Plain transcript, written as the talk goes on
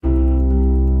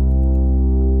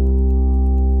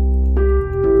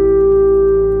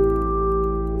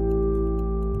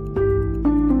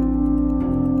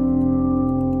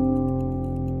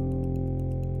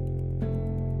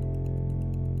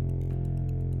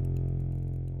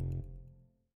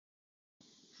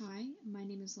my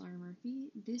name is Laura Murphy.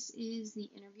 This is the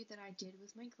interview that I did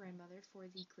with my grandmother for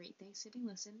the Great Thanksgiving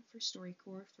Listen for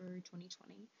StoryCorps for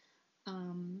 2020.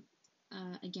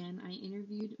 Again, I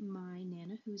interviewed my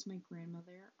Nana, who's my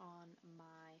grandmother on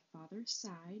my father's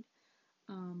side.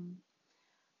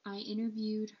 I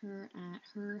interviewed her at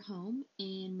her home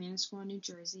in Manasquan, New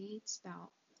Jersey. It's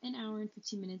about an hour and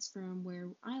 15 minutes from where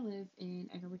I live in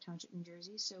Eggersburg Township, New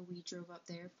Jersey, so we drove up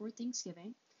there for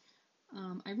Thanksgiving.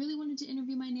 I really wanted to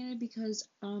interview my Nana because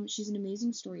she's an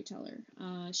amazing storyteller.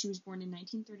 She was born in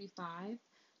 1935,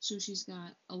 so she's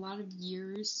got a lot of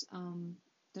years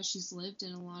that she's lived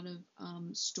and a lot of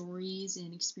stories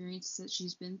and experiences that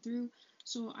she's been through.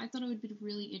 So I thought it would be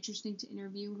really interesting to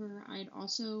interview her. I'd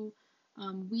also,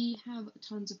 we have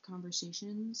tons of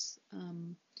conversations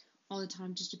all the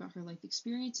time just about her life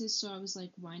experiences, so I was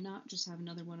like, why not just have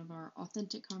another one of our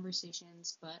authentic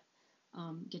conversations, but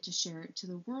get to share it to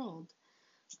the world.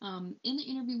 In the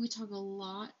interview, we talk a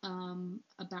lot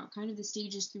about kind of the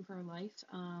stages through her life.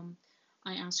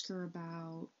 I ask her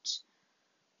about,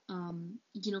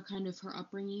 kind of her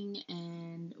upbringing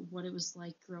and what it was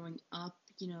like growing up,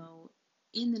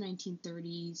 in the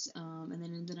 1930s, and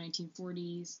then in the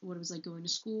 1940s, what it was like going to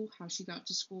school, how she got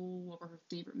to school, what were her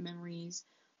favorite memories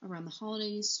around the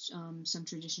holidays, some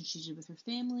traditions she did with her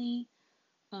family.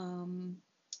 And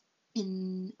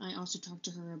I also talked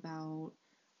to her about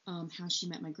how she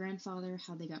met my grandfather,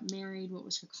 how they got married, what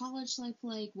was her college life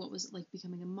like, what was it like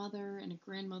becoming a mother and a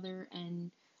grandmother,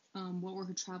 and what were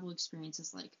her travel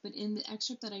experiences like. But in the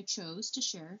excerpt that I chose to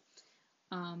share,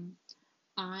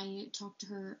 I talked to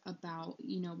her about,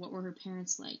 what were her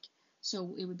parents like.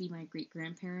 So it would be my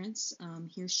great-grandparents.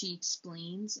 Here she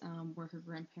explains where her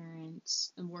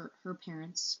grandparents and where her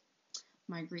parents,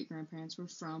 my great-grandparents, were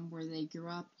from, where they grew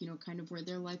up, kind of where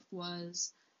their life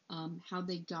was, how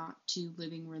they got to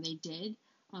living where they did.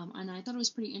 And I thought it was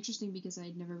pretty interesting because I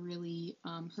had never really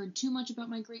heard too much about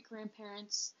my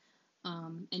great-grandparents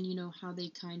and, how they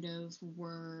kind of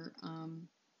were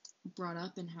brought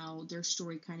up and how their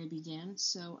story kind of began.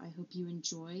 So I hope you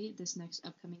enjoy this next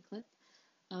upcoming clip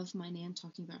of my Nan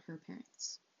talking about her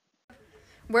parents.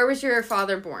 Where was your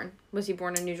father born? Was he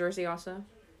born in New Jersey also?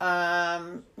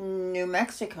 New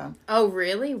Mexico. Oh,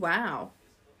 really? Wow.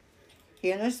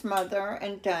 He and his mother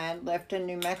and dad lived in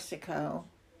New Mexico,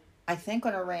 I think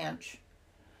on a ranch.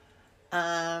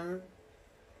 But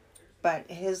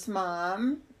his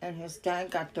mom and his dad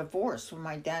got divorced when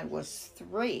my dad was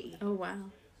 3. Oh,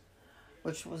 wow.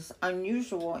 Which was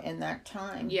unusual in that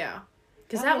time. Yeah.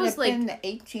 Because that was like in the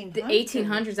 1800s. The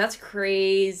 1800s. That's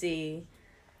crazy.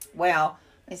 Well,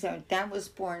 so Dad was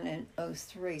born in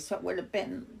 03, so it would have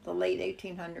been the late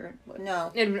 1800s.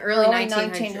 No, it would have been early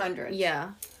 1900s.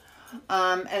 Yeah.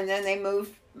 And then they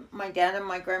moved. My dad and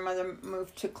my grandmother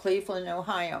moved to Cleveland,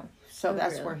 Ohio. So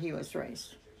that's really where he was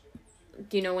raised.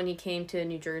 Do you know when he came to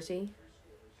New Jersey?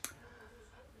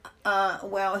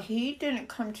 Well, he didn't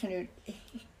come to New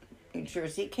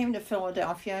Jersey. He came to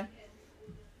Philadelphia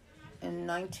in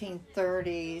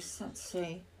 1930s. Let's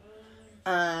see.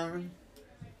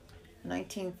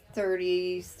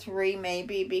 1933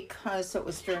 maybe, because it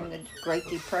was during the Great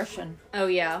Depression. Oh,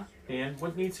 yeah. And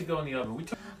what needs to go in the oven?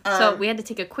 So we had to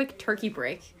take a quick turkey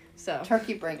break.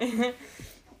 Turkey break.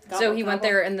 So he went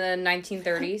there in the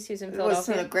 1930s. He was in Philadelphia. It was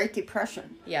in the Great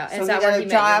Depression. Yeah. So he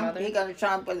got a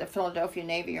job with the Philadelphia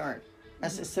Navy Yard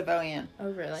as a civilian.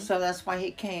 Oh, really? So that's why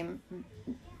he came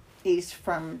east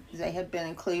from, they had been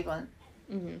in Cleveland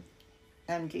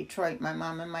and Detroit, my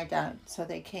mom and my dad. So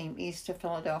they came east to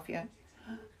Philadelphia.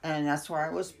 And that's where I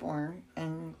was born.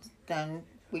 And then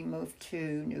we moved to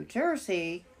New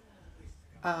Jersey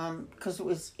because it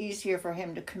was easier for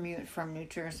him to commute from New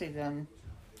Jersey than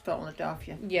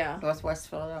Philadelphia. Yeah. Northwest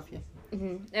Philadelphia.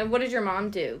 Mm-hmm. And what did your mom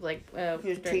do? She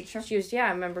was a teacher. She was, I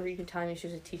remember you telling me she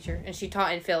was a teacher. And she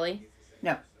taught in Philly?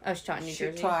 No. Oh, she taught in New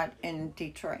Jersey? She taught in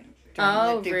Detroit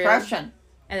during the Depression. Really?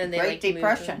 And then they Great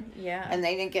Depression. Yeah. And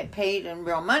they didn't get paid in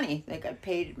real money. They got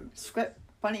paid in script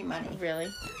funny money. Really?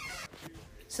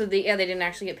 So they didn't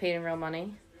actually get paid in real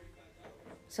money.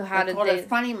 So how did they? Called it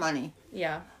funny money.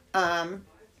 Yeah.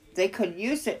 They could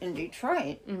use it in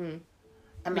Detroit. Mm-hmm.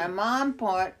 And my mom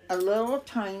bought a little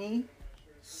tiny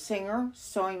Singer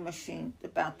sewing machine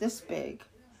about this big.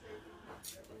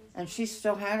 And she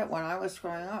still had it when I was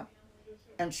growing up.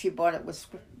 And she bought it with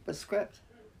script.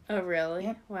 Oh, really?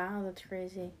 Yep. Wow, that's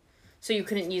crazy. So you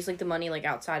couldn't use the money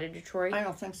outside of Detroit? I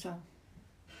don't think so.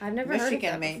 I've never heard of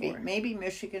that maybe. before. Maybe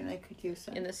Michigan they could use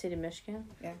it. In the state of Michigan?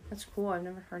 Yeah. That's cool. I've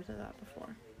never heard of that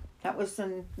before. That was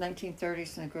in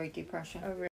 1930s in the Great Depression.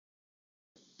 Oh, really?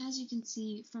 as you can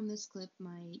see from this clip,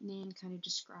 my Nan kind of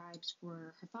describes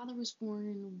where her father was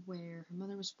born, where her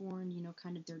mother was born,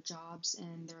 kind of their jobs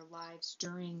and their lives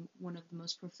during one of the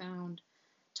most profound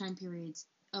time periods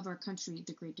of our country,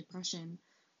 the Great Depression.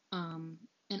 And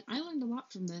I learned a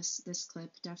lot from this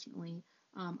clip, definitely.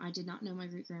 I did not know my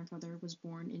great-grandfather was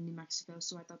born in New Mexico,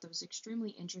 so I thought that was extremely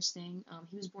interesting.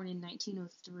 He was born in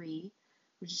 1903,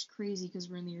 which is crazy because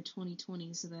we're in the year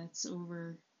 2020, so that's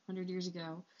over 100 years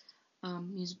ago.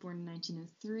 He was born in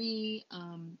 1903.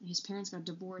 His parents got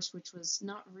divorced, which was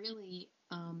not really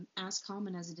as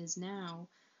common as it is now.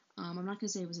 I'm not going to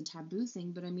say it was a taboo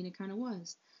thing, but I mean, it kind of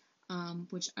was,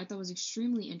 which I thought was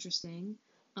extremely interesting.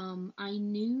 I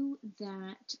knew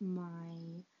that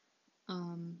my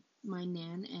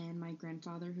Nan and my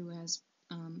grandfather, who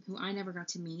I never got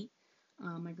to meet,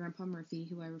 my Grandpa Murphy,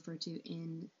 who I referred to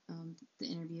in the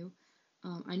interview,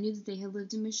 I knew that they had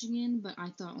lived in Michigan, but I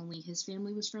thought only his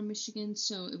family was from Michigan,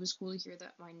 so it was cool to hear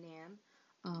that my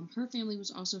Nan, her family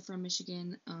was also from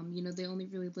Michigan. They only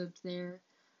really lived there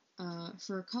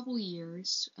for a couple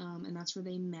years, and that's where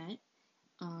they met.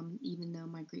 Even though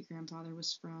my great-grandfather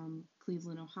was from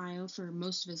Cleveland, Ohio, for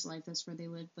most of his life, that's where they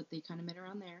lived, but they kind of met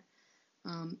around there.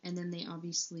 And then they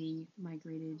obviously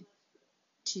migrated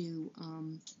to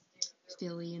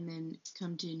Philly and then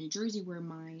come to New Jersey where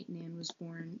my Nan was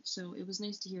born. So it was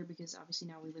nice to hear because obviously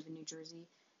now we live in New Jersey.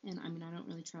 And I mean, I don't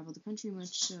really travel the country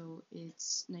much, so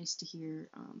it's nice to hear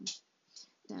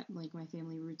that like my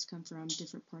family roots come from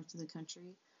different parts of the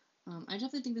country. I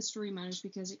definitely think this story matters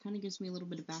because it kind of gives me a little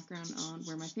bit of background on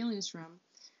where my family is from,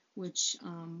 which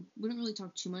we don't really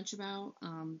talk too much about,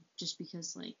 just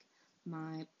because like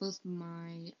both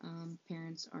my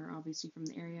parents are obviously from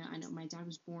the area. I know my dad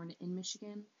was born in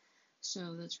Michigan,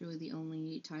 so that's really the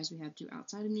only ties we have to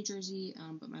outside of New Jersey.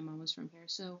 But my mom was from here,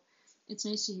 so it's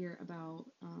nice to hear about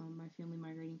my family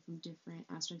migrating from different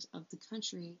aspects of the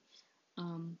country.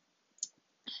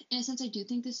 In a sense, I do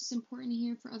think this is important to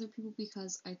hear for other people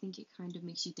because I think it kind of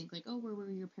makes you think like, oh, where were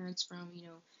your parents from?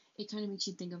 It kind of makes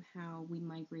you think of how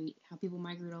people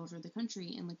migrate all over the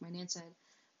country. And like my Nan said,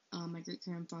 my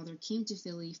great-grandfather came to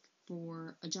Philly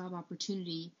for a job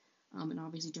opportunity, and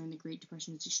obviously during the Great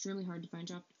Depression, it's extremely hard to find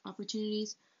job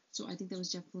opportunities. So I think that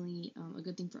was definitely a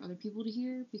good thing for other people to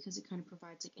hear because it kind of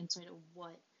provides like insight of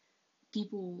what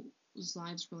people's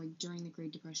lives were like during the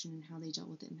Great Depression and how they dealt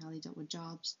with it and how they dealt with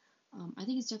jobs. I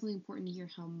think it's definitely important to hear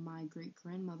how my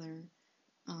great-grandmother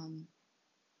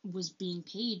was being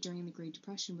paid during the Great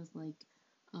Depression with like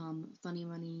funny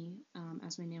money,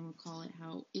 as my Nan would call it,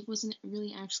 how it wasn't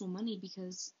really actual money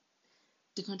because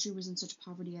the country was in such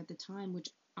poverty at the time, which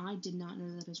I did not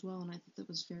know that as well, and I thought that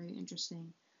was very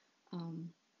interesting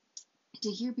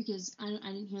to hear because I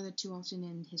didn't hear that too often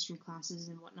in history classes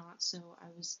and whatnot, so I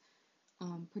was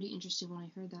pretty interested when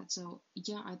I heard that. So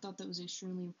yeah, I thought that was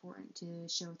extremely important to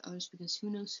share with others because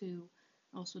who knows who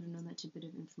else would have known that tidbit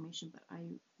of information. But I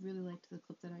really liked the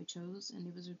clip that I chose, and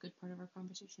it was a good part of our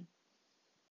conversation.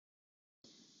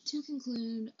 To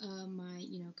conclude my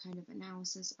kind of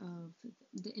analysis of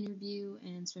the interview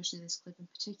and especially this clip in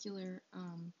particular,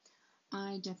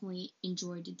 I definitely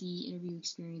enjoyed the interview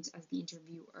experience as the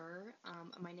interviewer.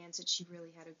 My Nan said she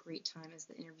really had a great time as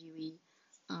the interviewee.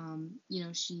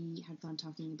 She had fun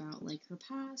talking about like her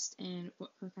past and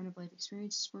what her kind of life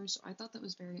experiences were. So I thought that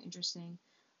was very interesting.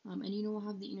 And we'll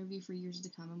have the interview for years to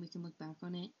come, and we can look back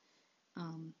on it,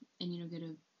 and get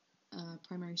a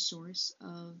primary source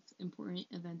of important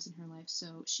events in her life.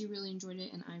 So she really enjoyed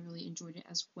it, and I really enjoyed it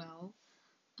as well.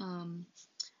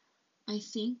 I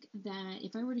think that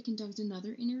if I were to conduct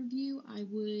another interview, I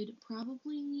would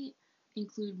probably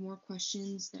include more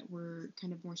questions that were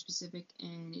kind of more specific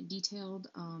and detailed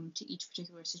to each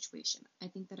particular situation. I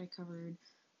think that I covered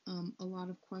a lot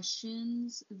of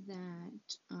questions that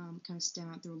kind of stand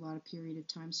out through a lot of period of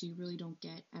time, so you really don't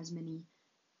get as many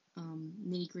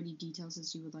nitty-gritty details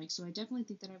as you would like. So I definitely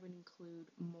think that I would include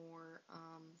more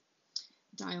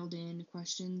dialed-in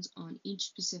questions on each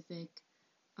specific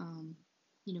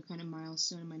kind of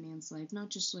milestone in my Nan's life, not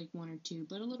just like one or two,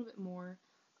 but a little bit more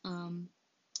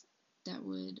that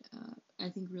would, I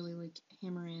think, really like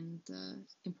hammer in the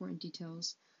important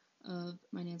details of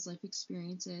my Nan's life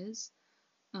experiences.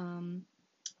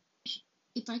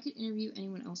 If I could interview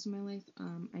anyone else in my life,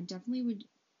 I definitely would.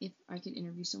 If I could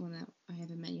interview someone that I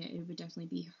haven't met yet, it would definitely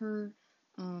be her.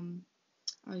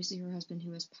 Obviously, her husband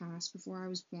who has passed before I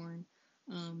was born,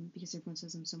 because everyone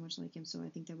says I'm so much like him, so I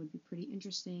think that would be pretty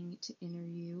interesting to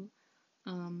interview.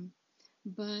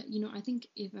 But, I think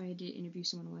if I had to interview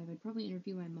someone alive, I'd probably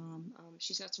interview my mom.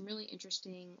 She's got some really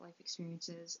interesting life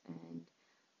experiences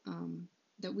and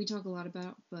that we talk a lot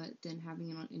about, but then having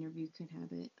it on interview could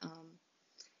have it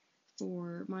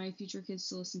for my future kids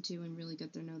to listen to and really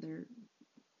get to know their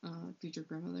future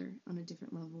grandmother on a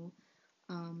different level.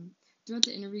 Throughout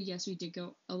the interview, yes, we did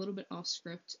go a little bit off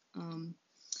script.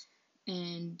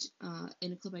 And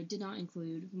in a clip I did not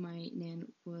include, my nan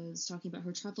was talking about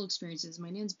her travel experiences.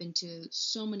 My nan's been to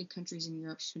so many countries in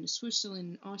Europe. She's been to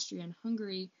Switzerland, Austria, and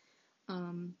Hungary.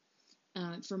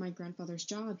 For my grandfather's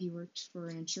job, he worked for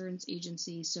an insurance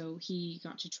agency, so he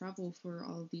got to travel for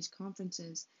all of these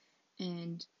conferences.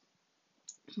 And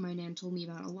my nan told me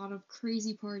about a lot of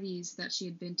crazy parties that she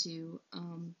had been to.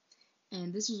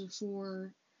 And this was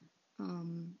before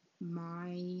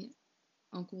my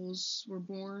uncles were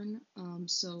born.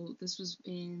 So this was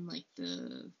in like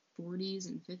the 40s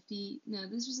and 50s. No,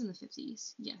 this was in the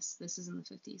 50s. Yes, this is in the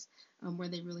 50s, where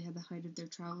they really had the height of their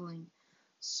traveling.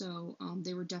 So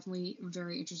they were definitely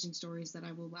very interesting stories that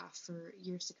I will laugh for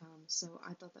years to come. So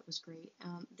I thought that was great.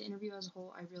 The interview as a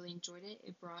whole, I really enjoyed it.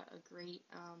 It brought a great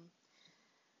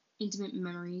intimate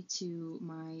memory to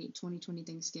my 2020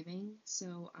 Thanksgiving.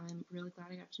 So I'm really glad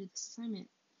I got to do this assignment.